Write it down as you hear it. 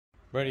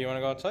Brady, you want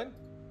to go outside?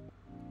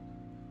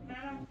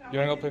 You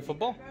want to go play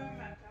football?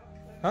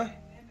 Huh? You want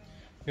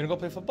to go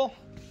play football?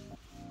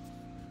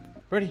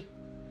 Brady,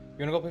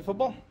 you want to go play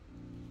football?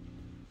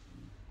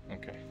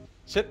 Okay.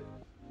 Sit.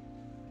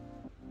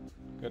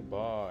 Good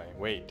boy.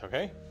 Wait,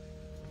 okay?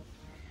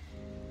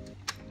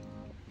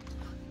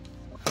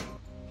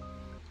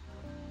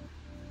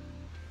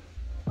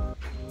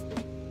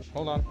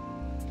 Hold on.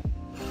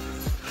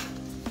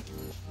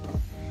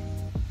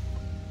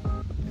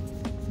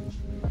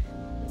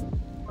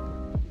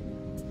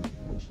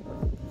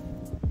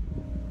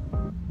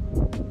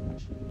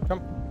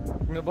 Come,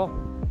 give me the ball.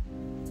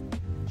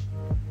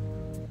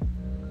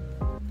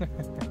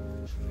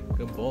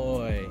 Good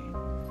boy.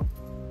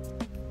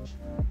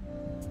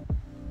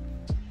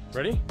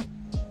 Ready?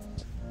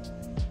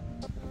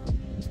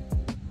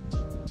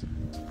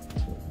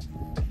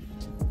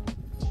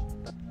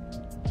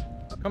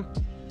 Come.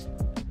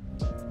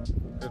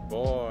 Good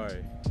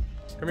boy.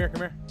 Come here,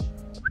 come here.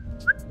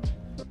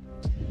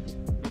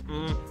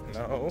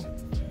 No.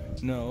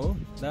 No,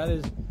 that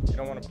is, you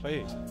don't want to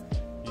play.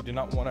 You do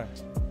not want to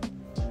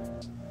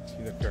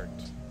see the dirt.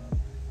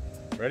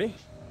 Ready?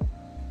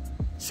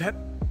 Set.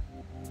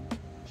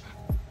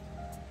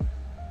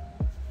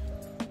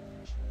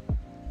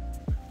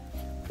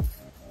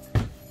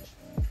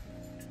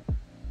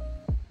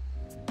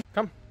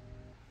 Come.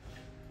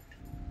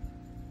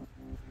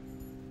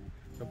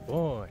 Good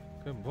boy.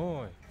 Good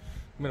boy.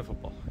 Give me the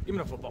football. Give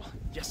me the football.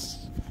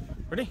 Yes.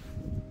 Ready?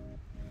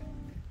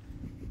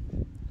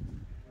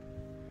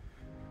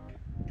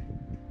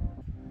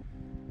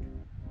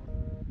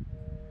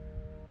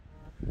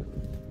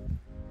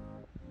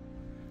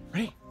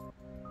 Ready?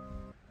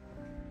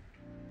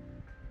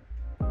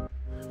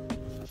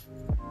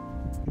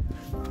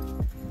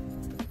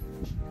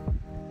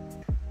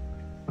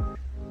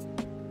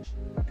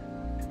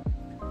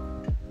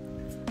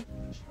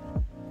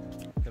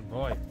 Good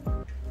boy.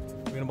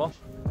 Give me the ball.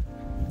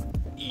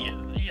 Yeah,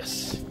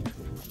 yes.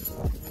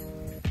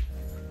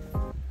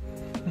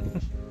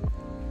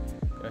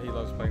 Yeah, he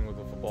loves playing with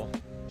the football.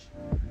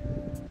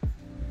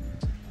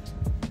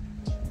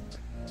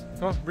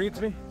 Come on, bring it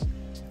to me.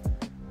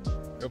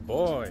 Good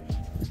boy.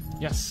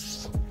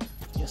 Yes.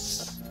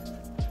 Yes.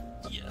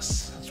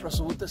 Yes. Let's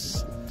wrestle with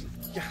this.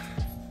 Yeah.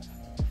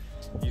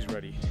 He's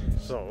ready.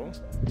 So,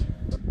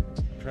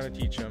 I'm trying to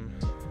teach him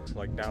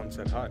like down,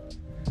 set, hut.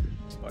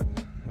 But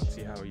let's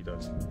see how he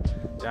does.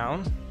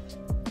 Down,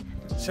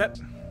 set,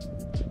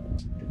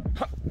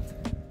 hut.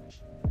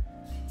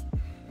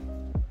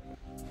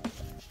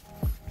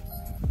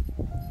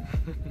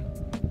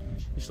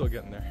 He's still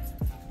getting there.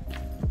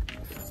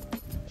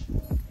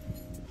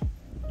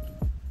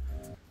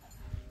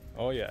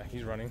 Oh yeah,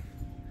 he's running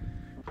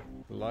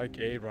like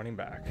a running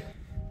back.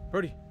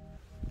 Brody.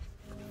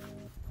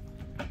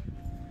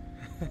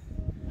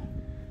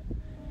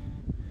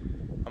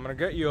 I'm gonna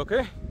get you,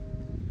 okay?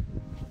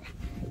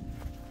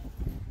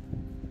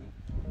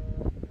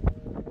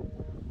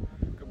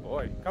 Good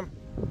boy. Come.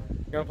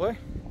 You wanna play?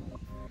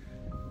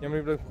 You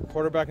want me to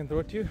quarterback and throw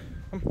it to you?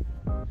 Come.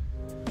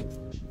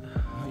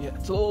 Yeah,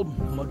 it's a little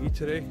muggy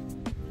today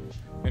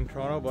in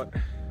Toronto, but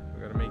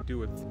we gotta make do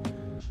with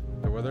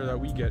the weather that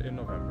we get in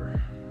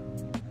November.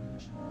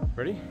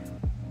 Ready?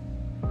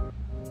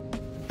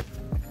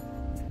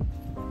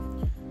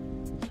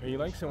 So he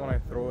likes it when I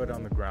throw it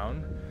on the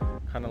ground,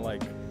 kind of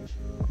like,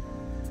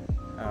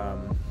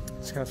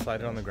 just kind of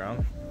slide it on the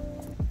ground,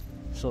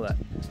 so that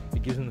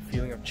it gives him the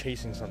feeling of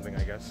chasing something,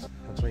 I guess.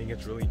 That's why he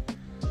gets really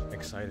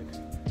excited.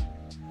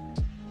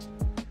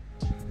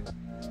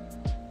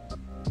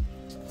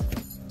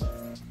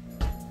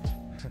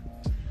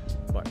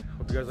 But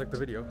hope you guys liked the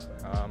video.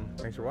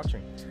 Thanks for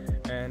watching.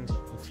 And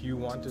if you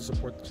want to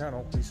support the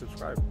channel, please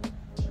subscribe.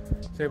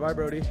 Say bye,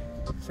 Brody.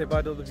 Say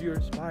bye to the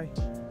viewers. Bye.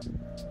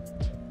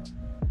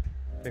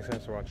 Thanks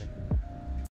guys for watching.